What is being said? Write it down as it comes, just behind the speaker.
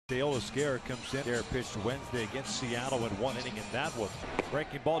Dale Oscar comes in there, pitched Wednesday against Seattle in 1 inning in that one.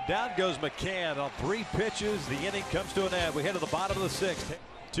 Breaking ball, down goes McCann on 3 pitches. The inning comes to an end. We head to the bottom of the 6th.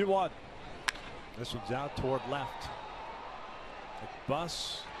 2-1. This one's out toward left. The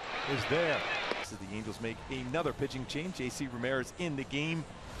bus is there. So the Angels make another pitching change. J.C. Ramirez in the game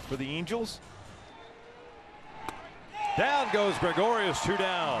for the Angels. Down goes Gregorius, 2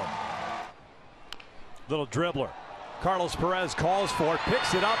 down. Little dribbler. Carlos Perez calls for it,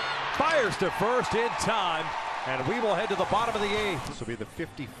 picks it up, fires to first in time, and we will head to the bottom of the 8th. This will be the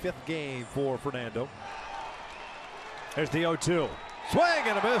 55th game for Fernando. There's the 0-2. Swing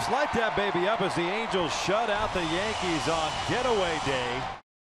and a miss. Light that baby up as the Angels shut out the Yankees on getaway day.